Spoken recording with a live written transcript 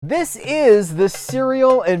This is the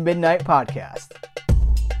Serial and Midnight Podcast.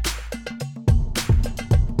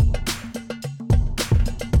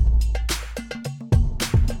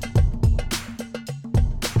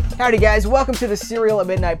 Howdy guys, welcome to the Serial at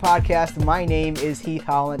Midnight Podcast. My name is Heath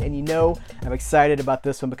Holland, and you know I'm excited about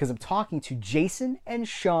this one because I'm talking to Jason and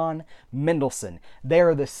Sean Mendelson. They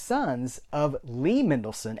are the sons of Lee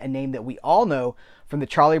Mendelson, a name that we all know from the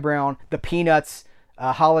Charlie Brown, the Peanuts,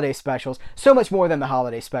 holiday specials. So much more than the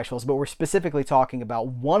holiday specials, but we're specifically talking about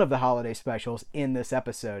one of the holiday specials in this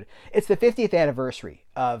episode. It's the 50th anniversary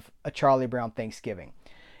of A Charlie Brown Thanksgiving.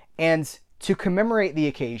 And to commemorate the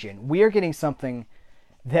occasion, we are getting something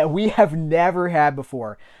that we have never had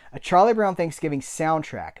before. A Charlie Brown Thanksgiving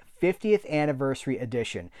soundtrack, 50th anniversary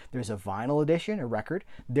edition. There's a vinyl edition, a record.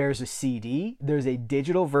 There's a CD. There's a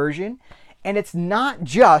digital version. And it's not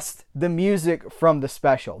just the music from the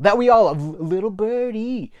special that we all love. Little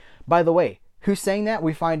Birdie. By the way, who sang that?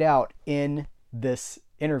 We find out in this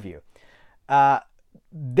interview.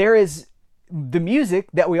 There is the music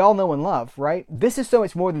that we all know and love, right? This is so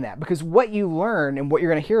much more than that, because what you learn and what you're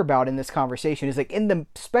going to hear about in this conversation is like in the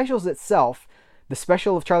specials itself, the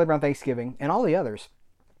special of Charlie Brown Thanksgiving and all the others,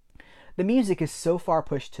 the music is so far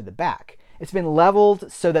pushed to the back. It's been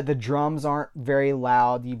leveled so that the drums aren't very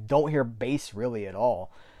loud. You don't hear bass really at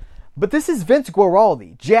all. But this is Vince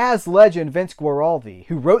Guaraldi, jazz legend Vince Guaraldi,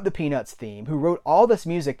 who wrote the Peanuts theme, who wrote all this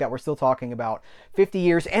music that we're still talking about 50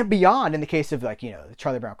 years and beyond in the case of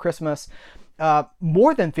Charlie Brown Christmas.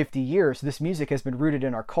 More than 50 years, this music has been rooted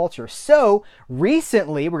in our culture. So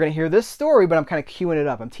recently, we're going to hear this story, but I'm kind of queuing it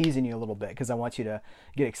up. I'm teasing you a little bit because I want you to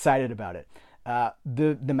get excited about it.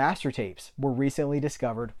 The master tapes were recently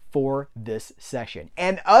discovered for this session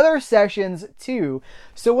and other sessions too.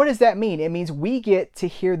 So what does that mean? It means we get to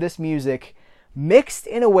hear this music mixed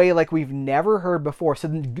in a way like we've never heard before. So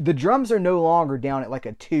the drums are no longer down at like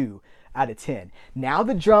a 2 out of 10. Now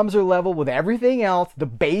the drums are level with everything else. The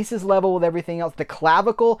bass is level with everything else. The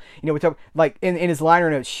clavicle, we talk like in his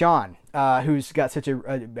liner notes, Sean, who's got such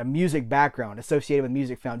a music background associated with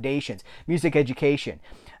music foundations, music education.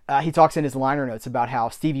 He talks in his liner notes about how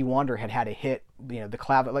Stevie Wonder had a hit, the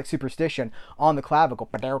clavicle, like Superstition, on the clavicle.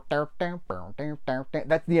 That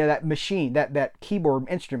that machine, that keyboard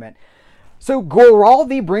instrument. So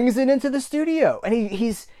Guaraldi brings it into the studio, and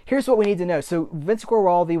here's what we need to know. So Vince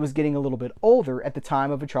Guaraldi was getting a little bit older at the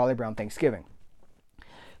time of A Charlie Brown Thanksgiving.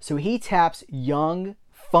 So he taps young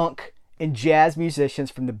funk and jazz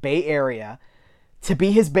musicians from the Bay Area to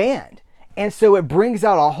be his band. And so it brings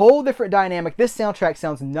out a whole different dynamic. This soundtrack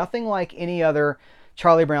sounds nothing like any other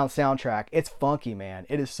Charlie Brown soundtrack. It's funky, man.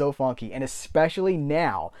 It is so funky. And especially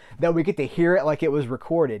now that we get to hear it like it was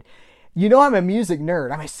recorded. I'm a music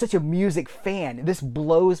nerd. I'm such a music fan. This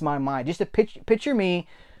blows my mind. Just to picture me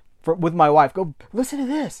with my wife. Go, listen to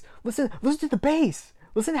this. Listen to the bass.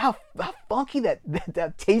 Listen to how funky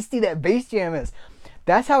that tasty that bass jam is.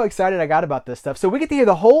 That's how excited I got about this stuff. So we get to hear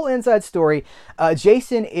the whole inside story.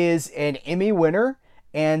 Jason is an Emmy winner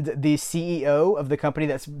and the CEO of the company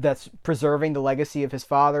that's preserving the legacy of his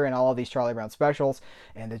father and all of these Charlie Brown specials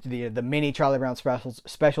and the many Charlie Brown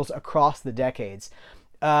specials across the decades.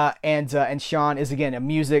 And Sean is, again,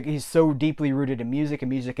 he's so deeply rooted in music and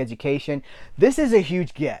music education. This is a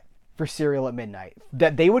huge get for Serial at Midnight,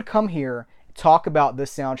 that they would come here, talk about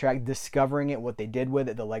this soundtrack, discovering it, what they did with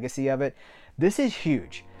it, the legacy of it. This is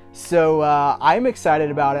huge. So I'm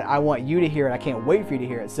excited about it. I want you to hear it. I can't wait for you to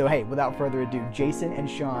hear it. So hey, without further ado, Jason and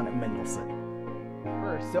Sean Mendelson.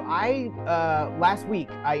 First, so last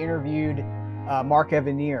week I interviewed Mark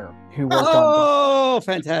Evanier, who worked on. Oh,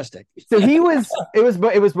 fantastic! So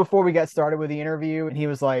it was before we got started with the interview, and he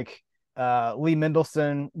was like, Lee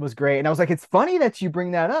Mendelson was great, and I was like, it's funny that you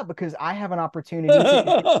bring that up because I have an opportunity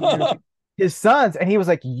to interview his sons, and he was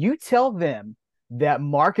like, you tell them that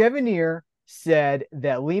Mark Evanier said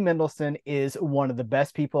that Lee Mendelson is one of the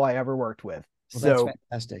best people I ever worked with. Well, that's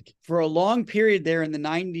fantastic. For a long period there in the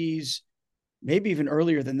 90s, maybe even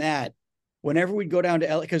earlier than that, whenever we'd go down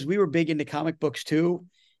to LA, because we were big into comic books too.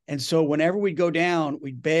 And so whenever we'd go down,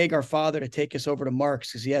 we'd beg our father to take us over to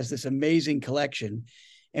Mark's because he has this amazing collection.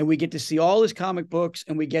 And we get to see all his comic books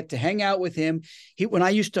and we get to hang out with him. When I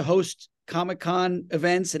used to host Comic-Con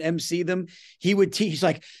events and MC them, he would he's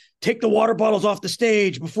like, take the water bottles off the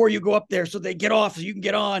stage before you go up there so they get off so you can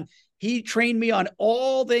get on. He trained me on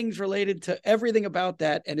all things related to everything about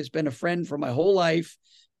that and has been a friend for my whole life.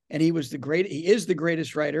 And he is the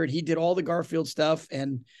greatest writer, and he did all the Garfield stuff.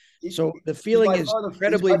 And so the feeling is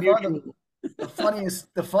incredibly mutual. The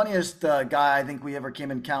funniest guy I think we ever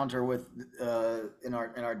came encounter with in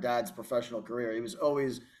our dad's professional career. He was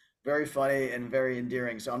always very funny and very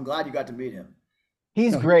endearing. So I'm glad you got to meet him.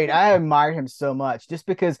 He's No, great. I admire him so much just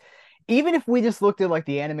because even if we just looked at like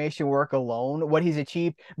the animation work alone, what he's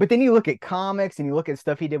achieved, but then you look at comics and you look at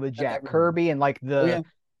stuff he did with Jack everything. Kirby and like Oh yeah.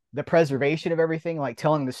 the preservation of everything, like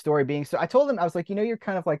telling the story being so I told him I was like, you're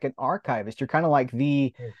kind of like an archivist. You're kind of like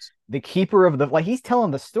the keeper of the like he's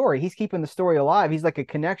telling the story. He's keeping the story alive. He's like a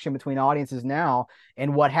connection between audiences now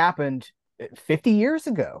and what happened 50 years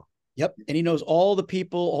ago. Yep. And he knows all the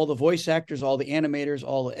people, all the voice actors, all the animators,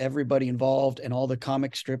 everybody involved, and all the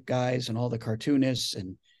comic strip guys and all the cartoonists.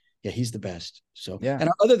 And yeah, he's the best. So, Yeah. and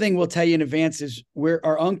our other thing we'll tell you in advance is where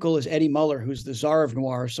our uncle is Eddie Muller, who's the czar of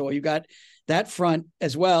noir. So you got that front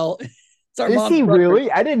as well. It's our Is mom's he brother. really?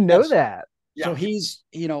 I didn't know Yes. that. So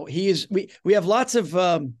Yeah. we have lots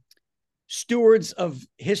of stewards of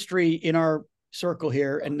history in our circle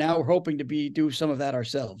here. And now we're hoping to do some of that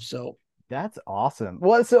ourselves. So That's awesome.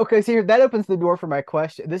 Well, so okay, so here that opens the door for my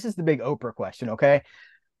question. This is the big Oprah question, okay?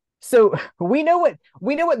 So we know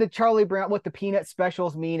what the Charlie Brown, what the Peanut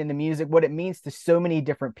specials mean in the music, what it means to so many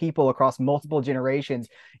different people across multiple generations.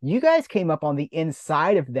 You guys came up on the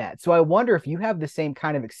inside of that. So I wonder if you have the same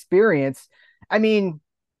kind of experience. I mean,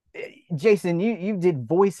 Jason, you did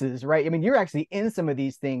voices, right? I mean, you're actually in some of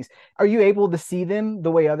these things. Are you able to see them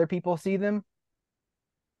the way other people see them?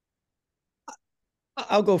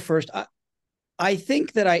 I'll go first. I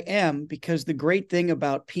think that I am, because the great thing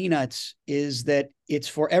about Peanuts is that it's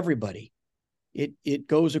for everybody. It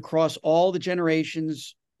goes across all the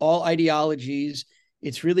generations, all ideologies.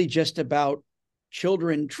 It's really just about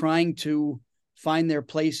children trying to find their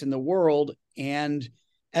place in the world. And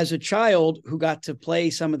as a child who got to play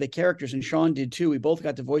some of the characters, and Sean did too, we both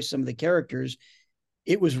got to voice some of the characters.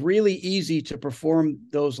 It was really easy to perform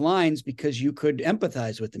those lines because you could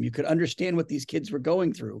empathize with them. You could understand what these kids were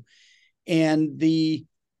going through. And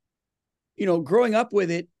growing up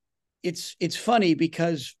with it, it's funny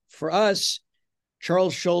because for us,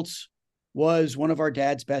 Charles Schultz was one of our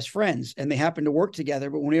dad's best friends, and they happened to work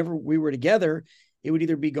together. But whenever we were together, it would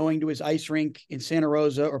either be going to his ice rink in Santa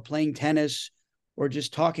Rosa or playing tennis or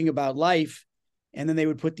just talking about life. And then they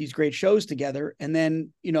would put these great shows together. And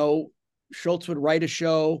then, Schultz would write a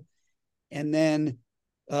show, and then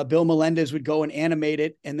Bill Melendez would go and animate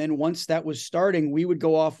it. And then once that was starting, we would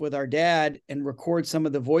go off with our dad and record some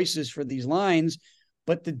of the voices for these lines.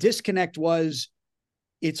 But the disconnect was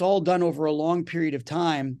it's all done over a long period of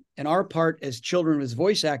time. And our part as children, as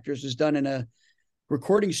voice actors, is done in a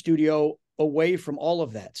recording studio away from all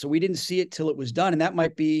of that. So we didn't see it till it was done. And that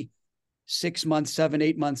might be 6 months, 7,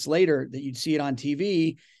 8 months later that you'd see it on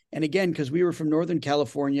TV. And again, because we were from Northern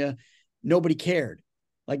California, nobody cared.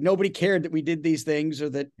 Like nobody cared that we did these things or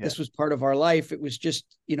that this was part of our life. It was just,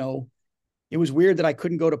 it was weird that I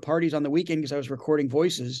couldn't go to parties on the weekend because I was recording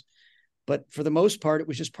voices. But for the most part, it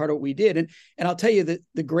was just part of what we did. And I'll tell you that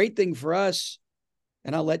the great thing for us,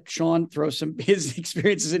 and I'll let Sean throw some his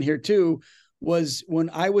experiences in here too, was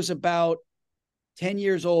when I was about 10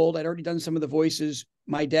 years old, I'd already done some of the voices.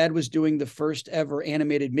 My dad was doing the first ever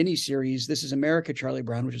animated miniseries, This Is America, Charlie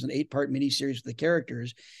Brown, which was an 8-part miniseries with the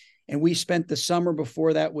characters. And we spent the summer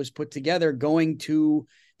before that was put together going to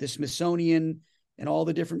the Smithsonian and all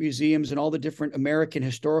the different museums and all the different American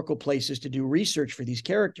historical places to do research for these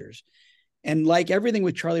characters. And like everything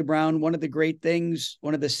with Charlie Brown, one of the great things,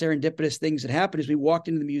 one of the serendipitous things that happened is we walked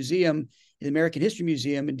into the museum, the American History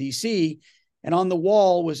Museum in DC, and on the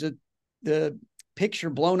wall was the picture,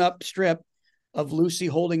 blown up strip of Lucy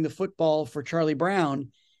holding the football for Charlie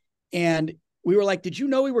Brown. And we were like, did you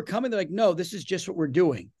know we were coming? They're like, no, this is just what we're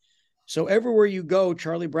doing. So everywhere you go,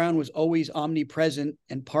 Charlie Brown was always omnipresent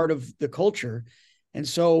and part of the culture. And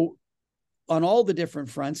so on all the different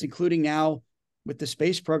fronts, including now with the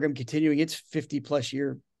space program continuing its 50 plus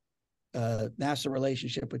year NASA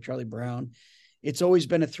relationship with Charlie Brown, it's always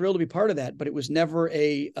been a thrill to be part of that, but it was never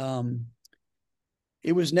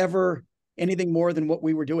anything more than what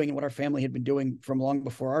we were doing and what our family had been doing from long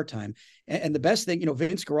before our time. And the best thing,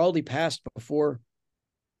 Vince Guaraldi passed before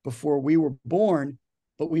we were born,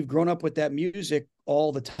 but we've grown up with that music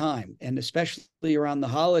all the time, and especially around the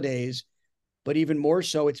holidays, but even more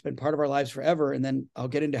so, it's been part of our lives forever. And then I'll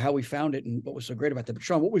get into how we found it and what was so great about that. But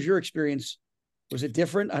Sean, what was your experience? Was it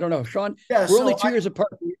different? I don't know. Sean, we're only 2 years apart.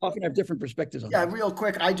 We often have different perspectives on that. Yeah, real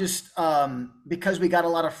quick. I just because we got a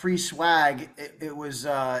lot of free swag, it was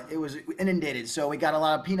inundated. So we got a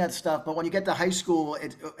lot of peanut stuff. But when you get to high school,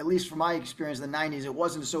 at least from my experience in the '90s, it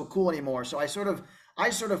wasn't so cool anymore. So I sort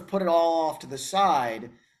of put it all off to the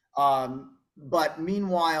side. But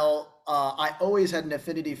meanwhile, I always had an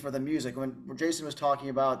affinity for the music. When Jason was talking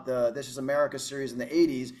about the This Is America series in the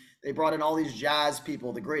 '80s, they brought in all these jazz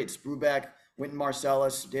people, the greats, Brubeck, Wynton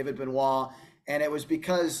Marsalis, David Benoit. And it was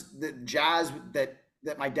because the jazz that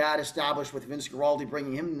that my dad established with Vince Guaraldi,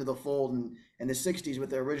 bringing him into the fold in the 60s with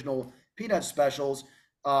the original Peanut specials,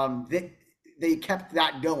 they kept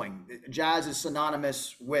that going. Jazz is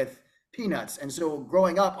synonymous with Peanuts. And so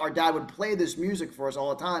growing up, our dad would play this music for us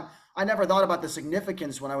all the time. I never thought about the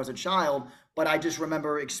significance when I was a child, but I just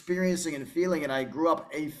remember experiencing and feeling, and I grew up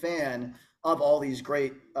a fan of all these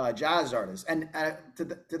great jazz artists. And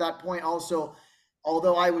to that point also,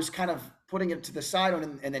 although I was kind of putting it to the side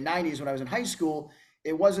in the 90s when I was in high school,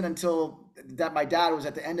 it wasn't until that my dad was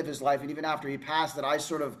at the end of his life, and even after he passed, that I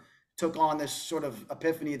sort of took on this sort of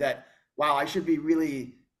epiphany that, wow, I should be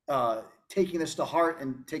really taking this to heart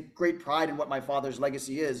and take great pride in what my father's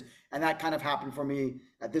legacy is. And that kind of happened for me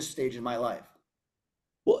at this stage in my life.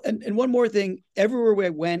 Well, and one more thing, everywhere we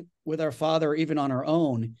went with our father, even on our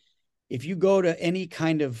own, if you go to any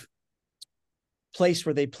kind of place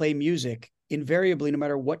where they play music, invariably, no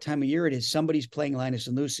matter what time of year it is, somebody's playing Linus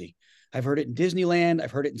and Lucy. I've heard it in Disneyland.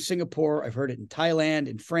 I've heard it in Singapore. I've heard it in Thailand,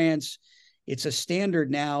 in France. It's a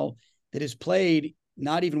standard now that is played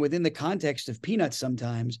not even within the context of Peanuts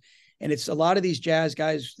sometimes. And it's a lot of these jazz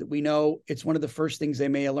guys that we know, it's one of the first things they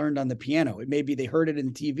may have learned on the piano. It may be they heard it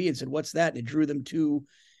in TV and said, what's that? And it drew them to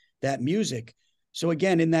that music. So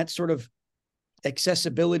again, in that sort of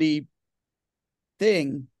accessibility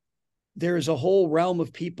thing, there's a whole realm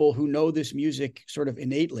of people who know this music sort of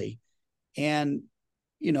innately. And,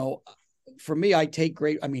 you know, for me, I take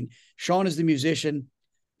great, I mean, Sean is the musician,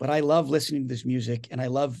 but I love listening to this music and I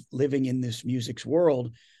love living in this music's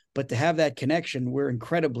world. But to have that connection, we're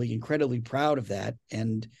incredibly, incredibly proud of that.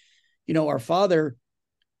 And, you know, our father,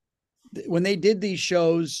 when they did these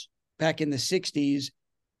shows back in the 60s,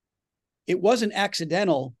 it wasn't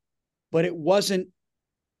accidental, but it wasn't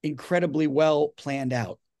incredibly well planned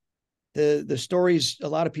out. The stories, a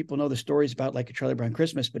lot of people know the stories about Like a Charlie Brown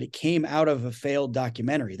Christmas, but it came out of a failed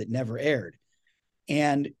documentary that never aired.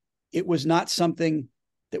 And it was not something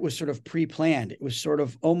that was sort of pre-planned. It was sort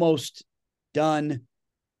of almost done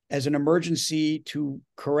as an emergency to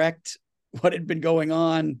correct what had been going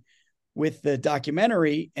on with the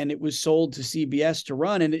documentary. And it was sold to CBS to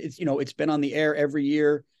run. And it's, you know, it's been on the air every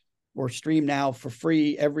year or streamed now for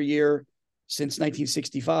free every year since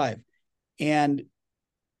 1965. And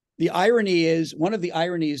the irony is, one of the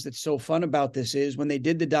ironies that's so fun about this is when they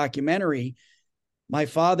did the documentary, my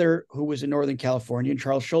father, who was in Northern California, and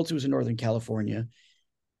Charles Schultz, who was in Northern California,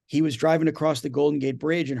 he was driving across the Golden Gate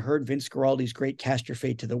Bridge and heard Vince Guaraldi's great Cast Your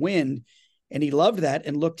Fate to the Wind. And he loved that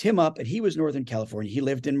and looked him up, and he was Northern California. He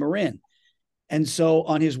lived in Marin. And so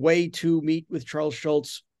on his way to meet with Charles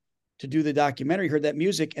Schultz to do the documentary, he heard that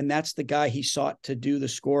music, and that's the guy he sought to do the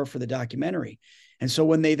score for the documentary. And so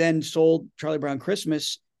when they then sold Charlie Brown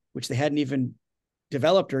Christmas, which they hadn't even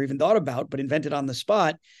developed or even thought about, but invented on the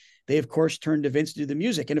spot, they, of course, turned to Vince to do the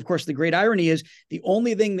music. And, of course, the great irony is the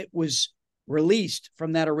only thing that was released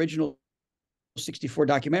from that original 64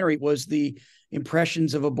 documentary was the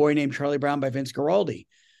Impressions of a Boy Named Charlie Brown by Vince Guaraldi.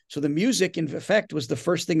 So the music, in effect, was the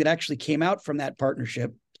first thing that actually came out from that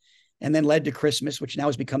partnership and then led to Christmas, which now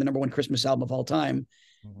has become the #1 Christmas album of all time.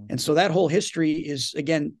 Mm-hmm. And so that whole history is,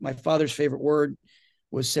 again, my father's favorite word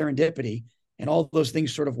was serendipity. And all those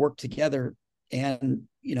things sort of work together. And,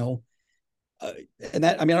 you know, and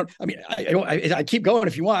that, I keep going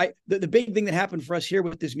if you want. The big thing that happened for us here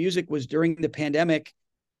with this music was during the pandemic,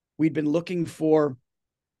 we'd been looking for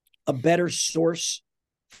a better source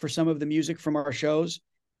for some of the music from our shows.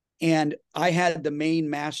 And I had the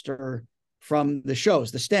main master from the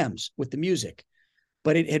shows, the stems with the music,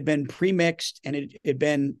 but it had been pre-mixed and it had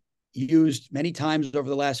been used many times over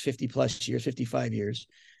the last 50 plus years, 55 years.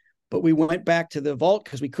 But we went back to the vault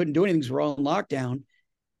because we couldn't do anything because we're all in lockdown.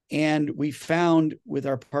 And we found with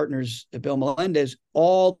our partners, Bill Melendez,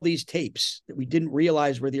 all these tapes that we didn't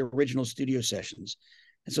realize were the original studio sessions.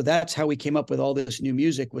 And so that's how we came up with all this new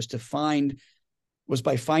music, was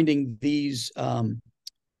by finding these, the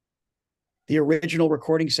original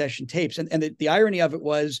recording session tapes. And the irony of it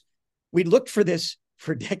was we looked for this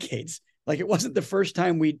for decades. Like, it wasn't the first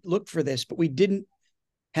time we looked for this, but we didn't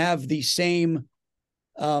have the same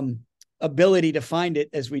ability to find it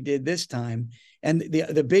as we did this time. And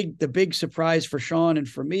the big surprise for Sean and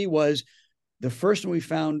for me was the first one we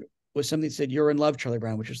found was something that said, "You're in Love, Charlie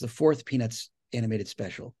Brown," which was the 4th Peanuts animated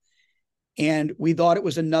special. And we thought it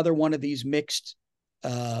was another one of these mixed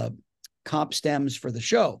comp stems for the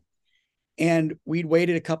show. And we'd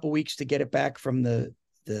waited a couple weeks to get it back from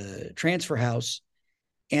the transfer house.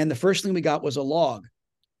 And the first thing we got was a log,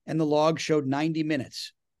 and the log showed 90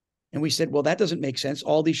 minutes. And we said, well, that doesn't make sense.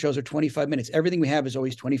 All these shows are 25 minutes. Everything we have is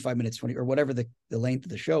always 25 minutes, 20, or whatever the length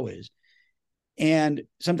of the show is. And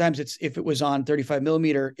sometimes if it was on 35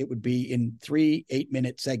 millimeter, it would be in 3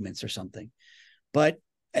 8-minute segments or something. But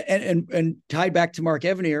and tied back to Mark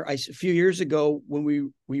Evanier, a few years ago when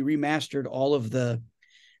we remastered all of the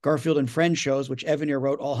Garfield and Friends shows, which Evanier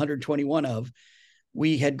wrote all 121 of,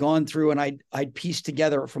 we had gone through and I'd pieced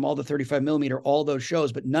together from all the 35 millimeter all those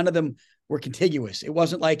shows, but none of them were contiguous. It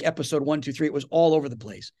wasn't like episode 1, 2, 3. It was all over the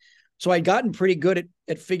place. So I'd gotten pretty good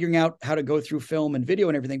at figuring out how to go through film and video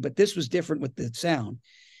and everything, but this was different with the sound.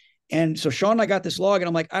 And so Sean and I got this log and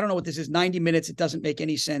I'm like, I don't know what this is. 90 minutes. It doesn't make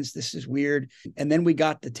any sense. This is weird. And then we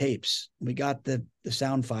got the tapes. We got the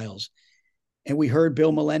sound files and we heard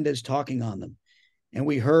Bill Melendez talking on them. And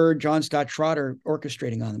we heard John Scott Trotter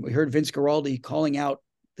orchestrating on them. We heard Vince Guaraldi calling out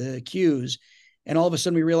the cues. And all of a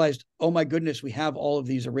sudden we realized, oh my goodness, we have all of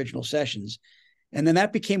these original sessions. And then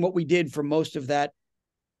that became what we did for most of that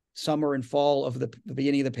summer and fall of the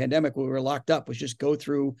beginning of the pandemic when we were locked up, was just go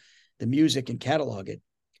through the music and catalog it.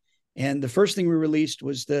 And the first thing we released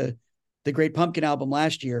was the Great Pumpkin album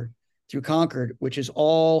last year through Concord, which is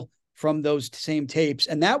all from those same tapes.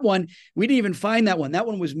 And that one, we didn't even find that one. That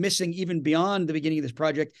one was missing even beyond the beginning of this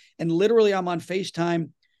project. And literally I'm on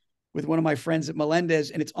FaceTime with one of my friends at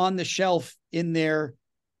Melendez, and it's on the shelf in their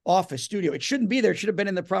office studio. It shouldn't be there. It should have been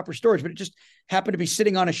in the proper storage, but it just happened to be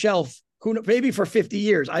sitting on a shelf, maybe for 50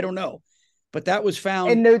 years. I don't know. But that was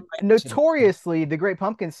found. And notoriously, the Great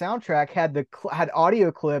Pumpkin soundtrack had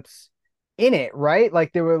audio clips in it, right?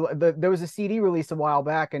 Like there was a CD released a while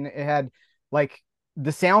back, and it had like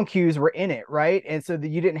the sound cues were in it, right? And so that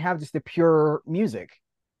you didn't have just the pure music.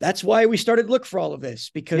 That's why we started to look for all of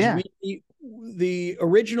this, because the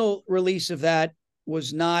original release of that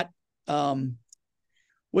was not what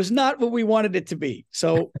we wanted it to be.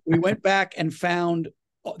 So we went back and found.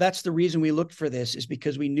 That's the reason we looked for this, is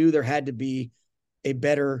because we knew there had to be a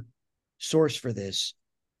better source for this.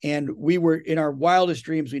 And we were, in our wildest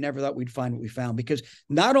dreams, we never thought we'd find what we found, because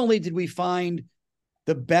not only did we find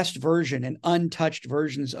the best version and untouched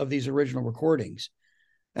versions of these original recordings,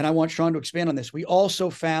 and I want Sean to expand on this, we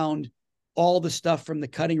also found all the stuff from the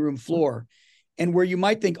cutting room floor. And where you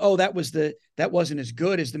might think, oh, that wasn't as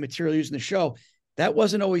good as the material used in the show, that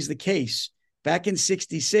wasn't always the case. Back in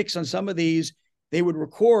 66, on some of these, they would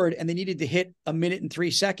record and they needed to hit 1 minute and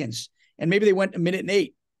 3 seconds. And maybe they went 1 minute and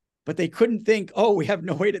 8, but they couldn't think, oh, we have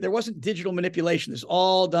no way to, there wasn't digital manipulation. This is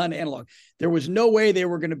all done analog. There was no way they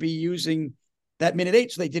were going to be using that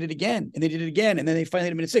 1:08. So they did it again and they did it again. And then they finally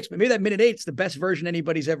hit 1:06. But maybe that 1:08 is the best version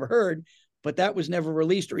anybody's ever heard, but that was never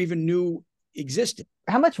released or even knew existed.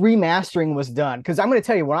 How much remastering was done? Because I'm going to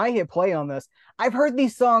tell you, when I hit play on this, I've heard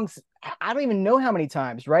these songs, I don't even know how many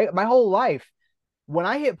times, right? My whole life. When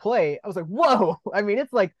I hit play, I was like, whoa. I mean,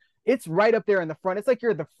 it's right up there in the front. It's like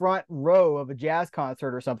you're at the front row of a jazz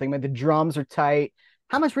concert or something. Man, the drums are tight.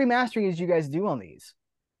 How much remastering did you guys do on these?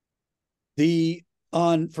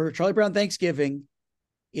 For Charlie Brown Thanksgiving,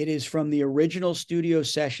 it is from the original studio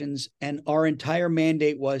sessions. And our entire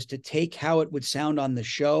mandate was to take how it would sound on the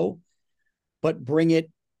show, but bring it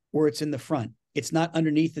where it's in the front. It's not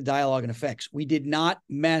underneath the dialogue and effects. We did not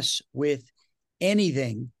mess with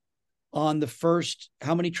anything on the first,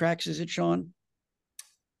 how many tracks is it, Sean?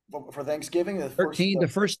 For Thanksgiving, 13.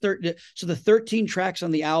 So the 13 tracks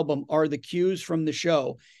on the album are the cues from the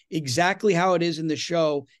show, exactly how it is in the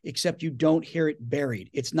show, except you don't hear it buried.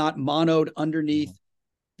 It's not monoed underneath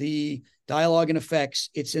the dialogue and effects.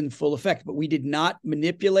 It's in full effect, but we did not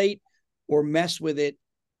manipulate or mess with it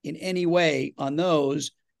in any way on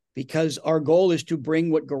those, because our goal is to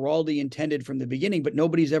bring what Guaraldi intended from the beginning, but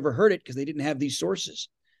nobody's ever heard it because they didn't have these sources.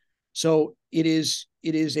 So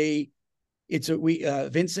Vincent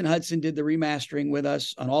Hudson did the remastering with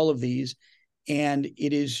us on all of these. And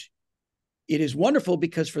it is wonderful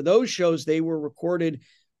because for those shows, they were recorded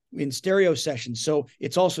in stereo sessions. So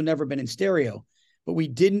it's also never been in stereo, but we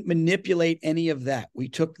didn't manipulate any of that. We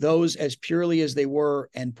took those as purely as they were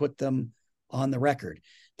and put them on the record.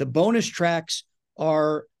 The bonus tracks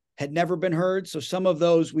had never been heard. So some of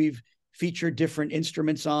those we've featured different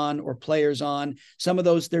instruments on or players on. Some of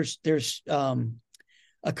those, there's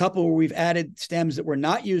a couple where we've added stems that were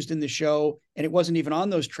not used in the show, and it wasn't even on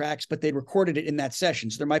those tracks, but they recorded it in that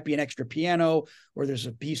session. So there might be an extra piano, or there's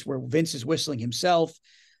a piece where Vince is whistling himself.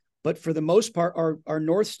 But for the most part, our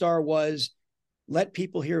North Star was let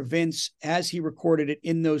people hear Vince as he recorded it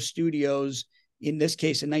in those studios, in this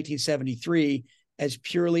case in 1973, as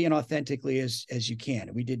purely and authentically as you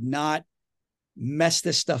can. We did not mess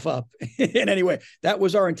this stuff up in any way. That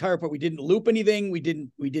was our entire point. We didn't loop anything. We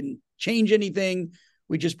didn't change anything.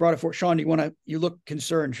 We just brought it forward. Sean, you look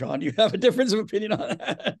concerned, Sean. Do you have a difference of opinion on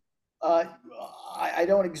that? I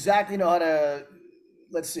don't exactly know how to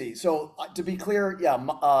let's see. So to be clear, yeah,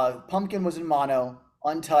 Pumpkin was in mono,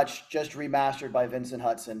 untouched, just remastered by Vincent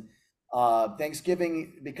Hudson.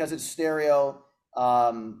 Thanksgiving, because it's stereo,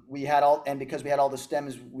 we had all, and because we had all the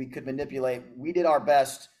stems we could manipulate, we did our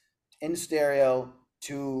best in stereo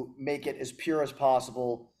to make it as pure as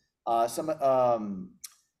possible. And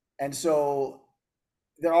so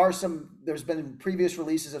there's been previous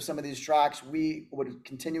releases of some of these tracks. We would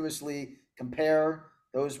continuously compare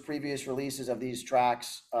those previous releases of these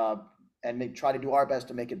tracks, and try to do our best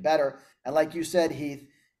to make it better. And like you said, Heath,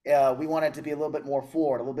 we want it to be a little bit more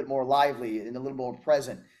forward, a little bit more lively, and a little more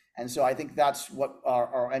present. And so I think that's what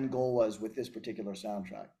our end goal was with this particular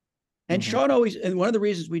soundtrack. And Sean always, and one of the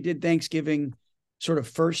reasons we did Thanksgiving sort of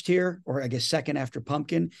first here, or I guess second after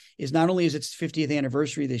Pumpkin, is not only is its 50th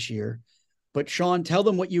anniversary this year, but Sean, tell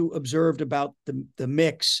them what you observed about the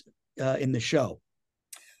mix in the show.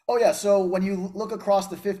 Oh yeah, so when you look across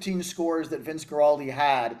the 15 scores that Vince Guaraldi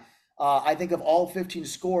had, I think of all 15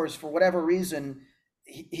 scores, for whatever reason,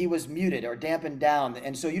 he was muted or dampened down,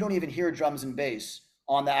 and so you don't even hear drums and bass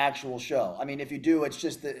on the actual show. I mean, if you do, it's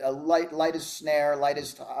just a lightest snare,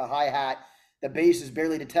 lightest hi-hat. The bass is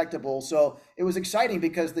barely detectable. So it was exciting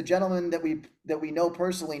because the gentleman that we know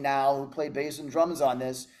personally now, who played bass and drums on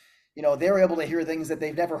this, they were able to hear things that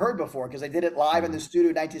they've never heard before because they did it live in the studio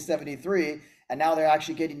in 1973, and now they're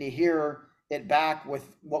actually getting to hear it back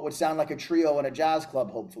with what would sound like a trio in a jazz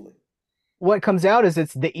club, hopefully. What comes out is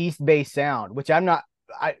it's the East Bay sound, which I'm not.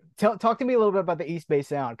 Talk to me a little bit about the East Bay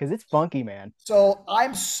sound, because it's funky, man. So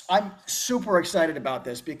I'm super excited about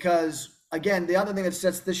this because, again, the other thing that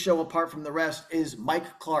sets this show apart from the rest is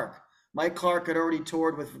Mike Clark. Mike Clark had already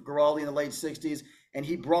toured with Guaraldi in the late 60s, and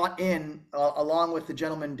he brought in, along with the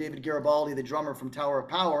gentleman David Garibaldi, the drummer from Tower of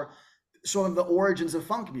Power, sort of the origins of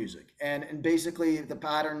funk music, and basically the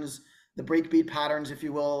patterns, the breakbeat patterns, if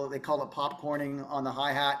you will. They call it popcorning on the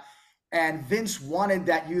hi-hat. And Vince wanted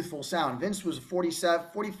that youthful sound. Vince was 47,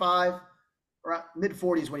 45, or mid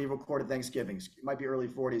 40s when he recorded Thanksgiving. It might be early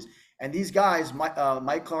 40s. And these guys,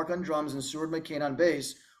 Mike Clark on drums and Seward McCain on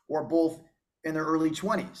bass, were both in their early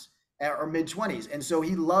 20s or mid 20s. And so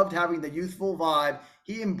he loved having the youthful vibe.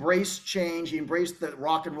 He embraced change. He embraced that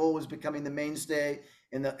rock and roll was becoming the mainstay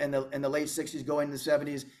in the late 60s, going into the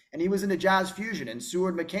 70s. And he was into jazz fusion. And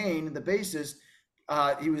Seward McCain, the bassist,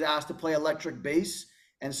 he was asked to play electric bass.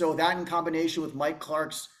 And so that, in combination with Mike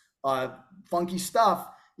Clark's funky stuff,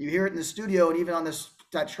 you hear it in the studio, and even on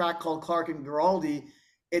that track called Clark and Guaraldi,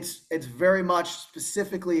 it's very much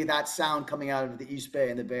specifically that sound coming out of the East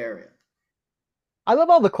Bay and the Bay Area. I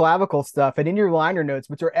love all the clavicle stuff, and in your liner notes,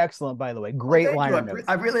 which are excellent, by the way, great liner notes.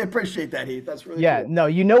 I really appreciate that, Heath. That's really cool. No,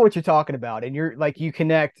 you know what you're talking about, and you're like, you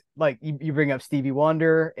connect, like you bring up Stevie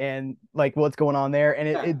Wonder and like what's going on there, and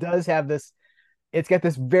it does have this. It's got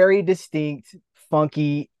this very distinct,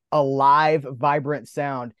 funky, alive, vibrant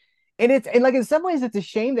sound. And like in some ways it's a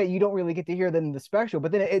shame that you don't really get to hear that in the special,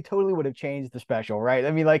 but then it totally would have changed the special, right?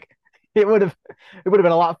 I mean, like it would have been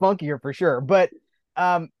a lot funkier for sure. But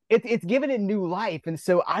it's given it new life. And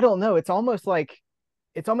so I don't know. It's almost like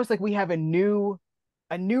we have a new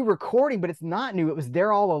recording, but it's not new. It was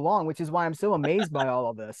there all along, which is why I'm so amazed by all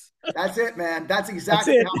of this. That's it, man. That's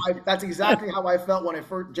exactly how I felt when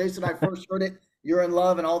Jason and I first heard it. You're in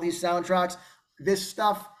Love and all these soundtracks. This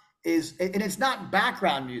stuff is, and it's not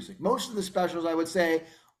background music. Most of the specials, I would say,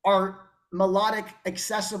 are melodic,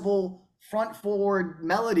 accessible, front forward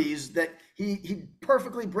melodies that he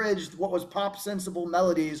perfectly bridged what was pop sensible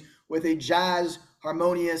melodies with a jazz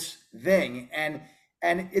harmonious thing. And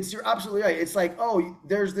you're absolutely right. It's like, oh,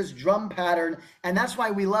 there's this drum pattern. And that's why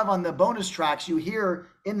we love on the bonus tracks, you hear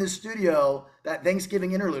in the studio that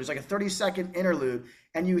Thanksgiving interlude. It's like a 30-second interlude.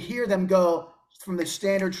 And you hear them go from the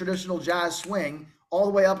standard traditional jazz swing all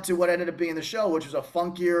the way up to what ended up being the show, which was a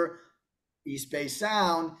funkier East Bay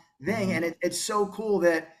sound thing. Mm-hmm. And it's so cool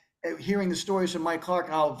that hearing the stories from Mike Clark,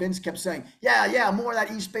 how Vince kept saying, yeah, more of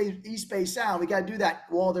that East Bay sound. We got to do that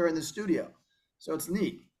while they're in the studio. So it's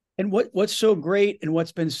neat. And what's so great and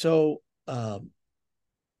what's been so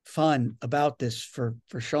fun about this for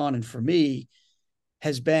Sean and for me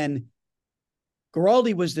has been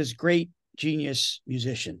Guaraldi was this great genius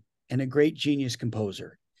musician and a great genius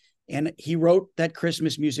composer. And he wrote that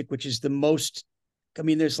Christmas music, which is the most, I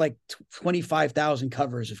mean, there's like 25,000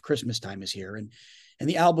 covers of Christmas Time is Here. And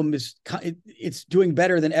the album it's doing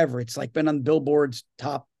better than ever. It's like been on Billboard's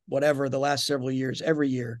top, whatever, the last several years, every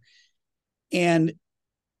year. And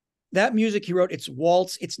that music he wrote, it's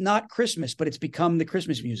waltz. It's not Christmas, but it's become the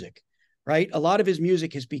Christmas music, right? A lot of his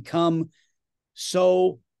music has become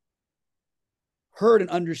so heard and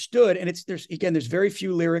understood. And there's very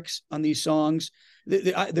few lyrics on these songs.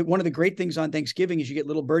 One of the great things on Thanksgiving is you get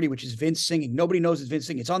Little Birdie, which is Vince singing. Nobody knows it's Vince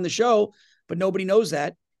singing. It's on the show, but nobody knows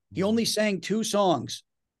that. He only sang 2 songs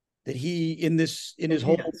that he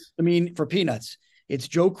for Peanuts. It's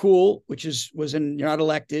Joe Cool, which was in You're Not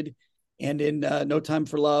Elected, and in No Time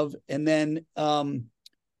for Love, and then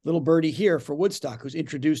Little Birdie here for Woodstock, who's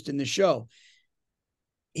introduced in the show.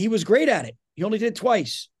 He was great at it. He only did it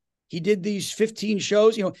twice. He did these 15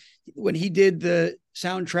 shows. When he did the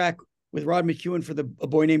soundtrack with Rod McEwen for A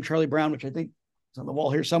Boy Named Charlie Brown, which I think is on the wall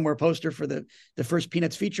here somewhere, poster for the first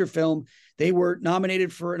Peanuts feature film, they were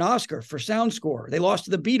nominated for an Oscar for sound score. They lost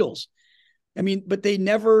to the Beatles. I mean, but they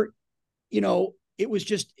never, it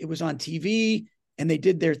was on TV and they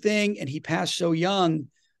did their thing, and he passed so young.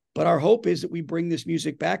 But our hope is that we bring this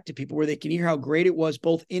music back to people where they can hear how great it was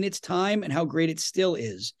both in its time and how great it still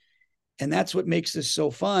is. And that's what makes this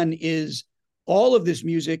so fun, is all of this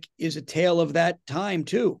music is a tale of that time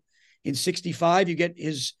too. In 65, you get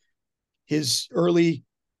his early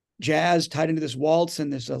jazz tied into this waltz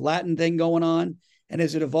and this Latin thing going on. And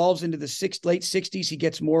as it evolves into the late 60s, he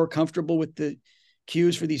gets more comfortable with the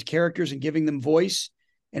cues for these characters and giving them voice.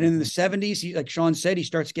 And in the 70s, he, like Sean said, he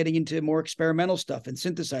starts getting into more experimental stuff and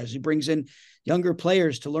synthesizers. He brings in younger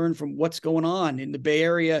players to learn from what's going on in the Bay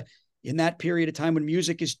Area in that period of time when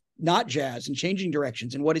music is not jazz and changing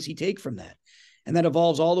directions. And what does he take from that? And that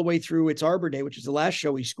evolves all the way through It's Arbor Day, which is the last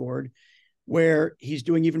show he scored, where he's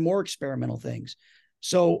doing even more experimental things.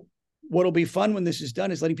 So what'll be fun when this is done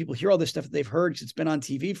is letting people hear all this stuff that they've heard, because it's been on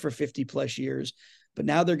TV for 50 plus years, but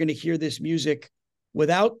now they're going to hear this music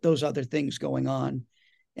without those other things going on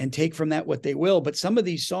and take from that what they will. But some of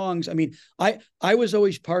these songs, I mean, I was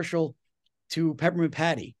always partial to Peppermint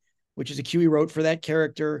Patty, which is a cue he wrote for that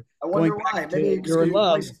character. I wonder why. Maybe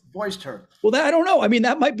because you voiced her. Well, I don't know. I mean,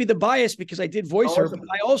 that might be the bias because I did voice her, but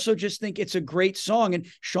I also just think it's a great song. And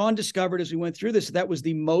Sean discovered as we went through this, that was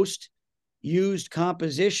the most used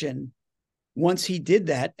composition once he did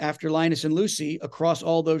that after Linus and Lucy across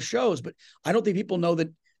all those shows. But I don't think people know that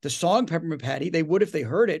the song Peppermint Patty, they would if they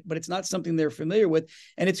heard it, but it's not something they're familiar with.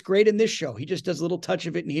 And it's great in this show. He just does a little touch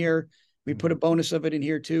of it in here. We put a bonus of it in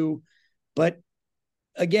here too. But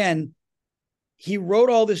again, he wrote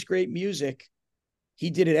all this great music. He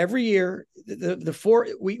did it every year. The four,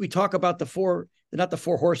 we talk about the four, not the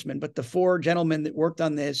 4 horsemen, but the 4 gentlemen that worked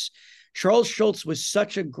on this. Charles Schulz was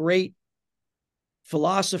such a great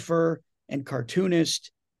philosopher and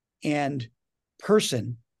cartoonist and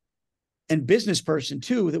person and business person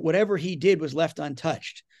too, that whatever he did was left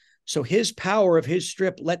untouched. So his power of his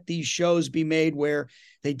strip let these shows be made where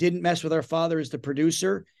they didn't mess with our father as the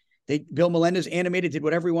producer. Bill Melendez animated, did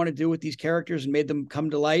whatever he wanted to do with these characters and made them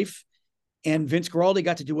come to life. And Vince Guaraldi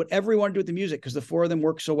got to do whatever he wanted to do with the music, because the 4 of them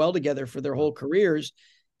worked so well together for their whole careers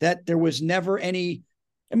that there was never any,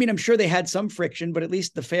 I mean, I'm sure they had some friction, but at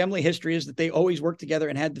least the family history is that they always worked together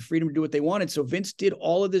and had the freedom to do what they wanted. So Vince did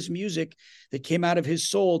all of this music that came out of his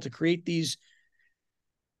soul to create these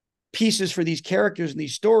pieces for these characters and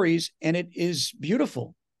these stories. And it is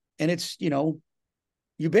beautiful. And it's,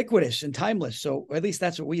 ubiquitous and timeless. So at least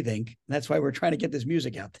that's what we think. That's why we're trying to get this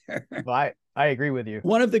music out there. Well, I agree with you.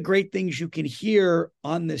 One of the great things you can hear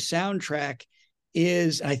on the soundtrack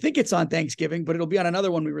is, I think it's on Thanksgiving, but it'll be on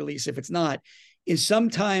another one we release if it's not, is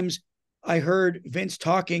sometimes I heard Vince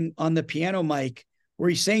talking on the piano mic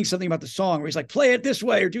where he's saying something about the song, where he's like, play it this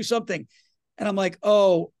way or do something. And I'm like,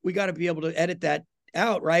 oh, we got to be able to edit that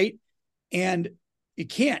out, right? And you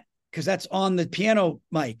can't, because that's on the piano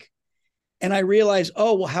mic. And I realized,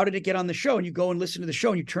 oh, well, how did it get on the show? And you go and listen to the show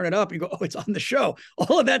and you turn it up and you go, oh, it's on the show.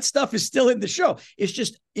 All of that stuff is still in the show. It's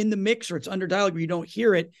just in the mix or it's under dialogue where you don't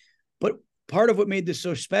hear it. But part of what made this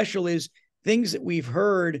so special is things that we've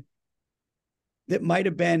heard that might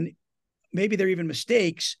have been, maybe they're even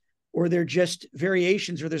mistakes, or they're just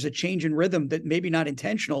variations, or there's a change in rhythm that maybe not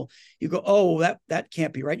intentional. You go, oh, that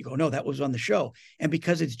can't be right. You go, no, that was on the show. And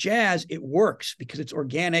because it's jazz, it works because it's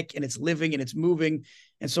organic and it's living and it's moving.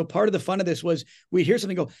 And so part of the fun of this was we'd hear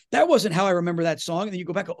something, go, that wasn't how I remember that song. And then you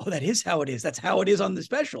go back, oh, that is how it is. That's how it is on the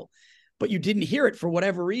special. But you didn't hear it for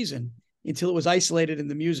whatever reason until it was isolated in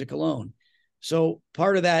the music alone. So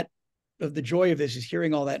part of that, of the joy of this, is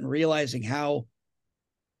hearing all that and realizing how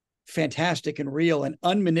fantastic and real and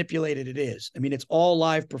unmanipulated it is. I mean, it's all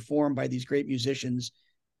live performed by these great musicians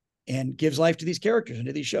and gives life to these characters and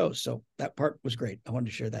to these shows. So that part was great. I wanted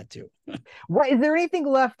to share that too. What, is there anything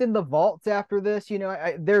left in the vaults after this? You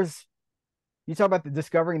talk about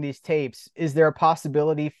discovering these tapes. Is there a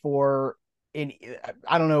possibility for,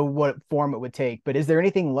 I don't know what form it would take, but is there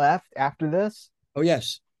anything left after this? Oh,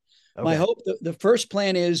 yes. Okay. My hope, the first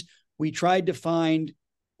plan is we tried to find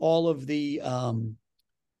all of the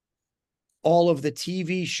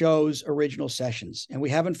TV shows original sessions, and we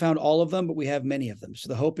haven't found all of them, but we have many of them. So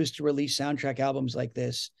the hope is to release soundtrack albums like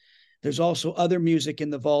this. There's also other music in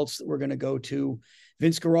the vaults that we're going to go to.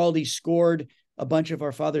 Vince Guaraldi scored a bunch of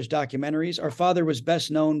our father's documentaries. Our father was best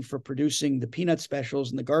known for producing the Peanut specials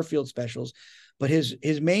and the Garfield specials, but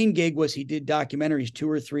his main gig was he did documentaries, 2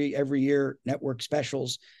 or 3 every year, network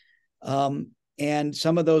specials. And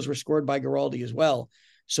some of those were scored by Guaraldi as well.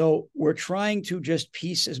 So we're trying to just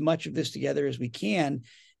piece as much of this together as we can.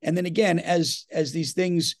 And then again, as these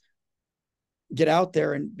things get out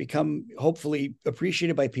there and become hopefully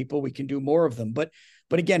appreciated by people, we can do more of them. But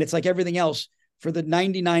again, it's like everything else. For the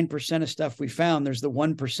 99% of stuff we found, there's the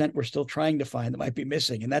 1% we're still trying to find that might be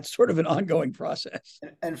missing. And that's sort of an ongoing process.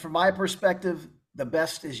 And from my perspective, the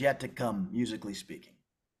best is yet to come, musically speaking.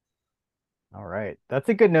 All right. That's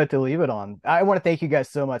a good note to leave it on. I want to thank you guys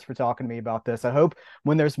so much for talking to me about this. I hope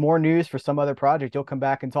when there's more news for some other project, you'll come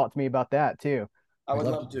back and talk to me about that too. I would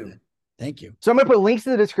love to. Thank you. So I'm going to put links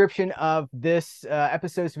in the description of this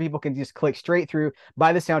episode so people can just click straight through,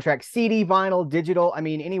 buy the soundtrack, CD, vinyl, digital. I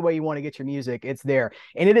mean, any way you want to get your music, it's there.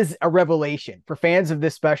 And it is a revelation. For fans of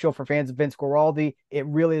this special, for fans of Vince Guaraldi, it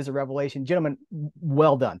really is a revelation. Gentlemen,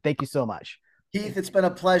 well done. Thank you so much. Heath, it's been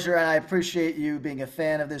a pleasure, and I appreciate you being a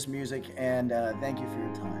fan of this music, and thank you for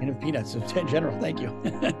your time. And of Peanuts in general, thank you.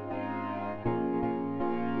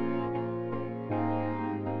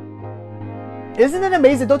 Isn't it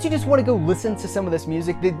amazing? Don't you just want to go listen to some of this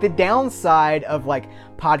music? The downside of like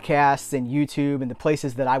podcasts and YouTube and the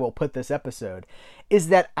places that I will put this episode is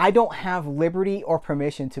that I don't have liberty or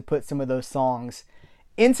permission to put some of those songs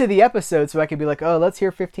into the episode so I could be like, oh, let's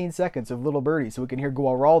hear 15 seconds of Little Birdie so we can hear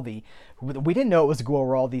Guaraldi. We didn't know it was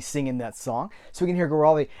Guaraldi singing that song, so we can hear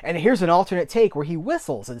Guaraldi. And here's an alternate take where he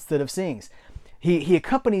whistles instead of sings. He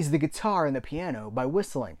accompanies the guitar and the piano by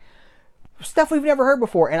whistling. Stuff we've never heard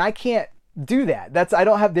before, and I can't do that.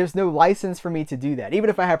 There's no license for me to do that. Even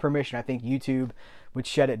if I had permission, I think YouTube would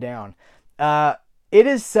shut it down. It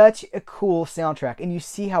is such a cool soundtrack, and you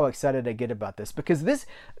see how excited I get about this because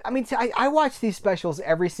I watch these specials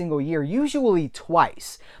every single year, usually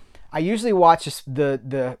twice. I usually watch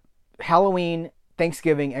the Halloween,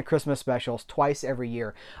 Thanksgiving, and Christmas specials twice every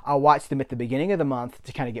year. I'll watch them at the beginning of the month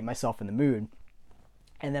to kind of get myself in the mood,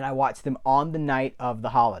 and then I watch them on the night of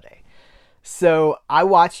the holiday. So I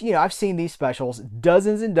watch, I've seen these specials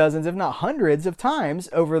dozens and dozens, if not hundreds of times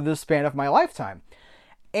over the span of my lifetime.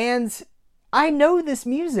 And I know this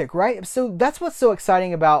music, right? So that's what's so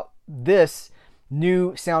exciting about this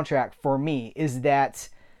new soundtrack for me is that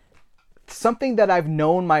something that I've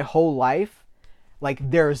known my whole life, like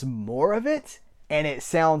there's more of it and it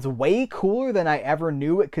sounds way cooler than I ever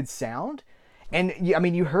knew it could sound. And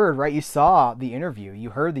you heard, right? You saw the interview.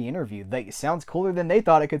 You heard the interview. It sounds cooler than they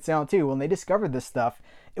thought it could sound too. When they discovered this stuff,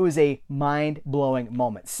 it was a mind-blowing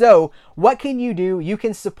moment. So what can you do? You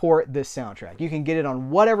can support this soundtrack. You can get it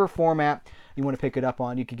on whatever format you want to pick it up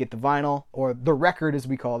on. You can get the vinyl or the record, as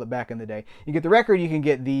we called it back in the day. You get the record. You can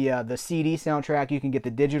get the CD soundtrack. You can get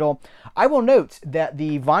the digital. I will note that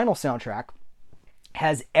the vinyl soundtrack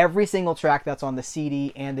has every single track that's on the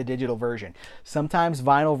CD and the digital version. Sometimes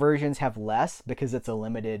vinyl versions have less because it's a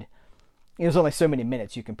limited, there's only so many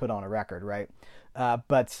minutes you can put on a record, right?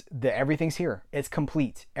 But everything's here. It's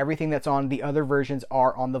complete. Everything that's on the other versions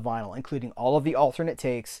are on the vinyl, including all of the alternate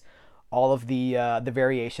takes, all of the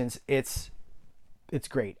variations. It's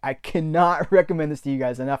great. I cannot recommend this to you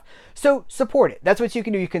guys enough. So support it. That's what you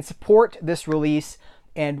can do. You can support this release,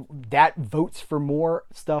 and that votes for more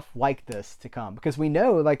stuff like this to come, because we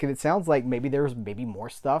know, like, it sounds like maybe there's more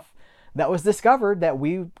stuff that was discovered that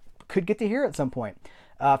we could get to hear at some point.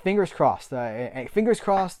 Fingers crossed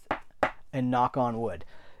and knock on wood.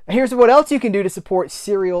 Here's what else you can do to support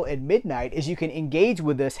Serial at Midnight is you can engage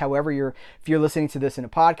with this. However, if you're listening to this in a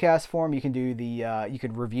podcast form, you can do you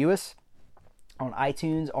can review us on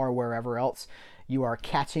iTunes or wherever else you are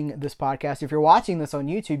catching this podcast. If you're watching this on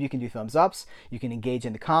YouTube, you can do thumbs ups. You can engage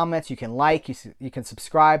in the comments. You can like. You can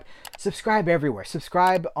subscribe. Subscribe everywhere.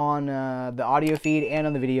 Subscribe on the audio feed and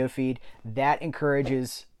on the video feed. That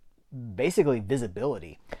encourages basically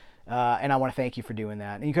visibility. And I want to thank you for doing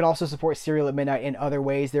that. And you can also support Serial at Midnight in other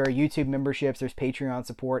ways. There are YouTube memberships. There's Patreon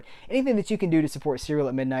support. Anything that you can do to support Serial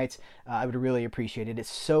at Midnight, I would really appreciate it. It's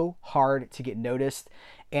so hard to get noticed.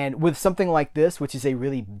 And with something like this, which is a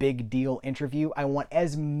really big deal interview, I want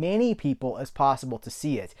as many people as possible to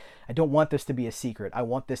see it. I don't want this to be a secret. I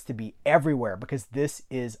want this to be everywhere because this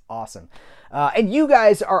is awesome. And you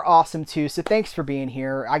guys are awesome too. So thanks for being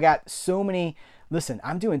here. I got so many listen,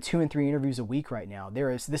 I'm doing 2 and 3 interviews a week right now.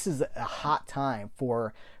 This is a hot time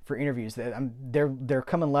for interviews. They're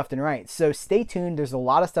coming left and right. So stay tuned. There's a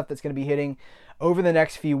lot of stuff that's going to be hitting over the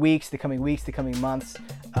next few weeks, the coming months.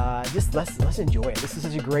 Just let's enjoy it. This is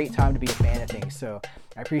such a great time to be a fan of things. So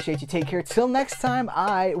I appreciate you. Take care. Till next time,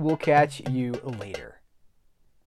 I will catch you later.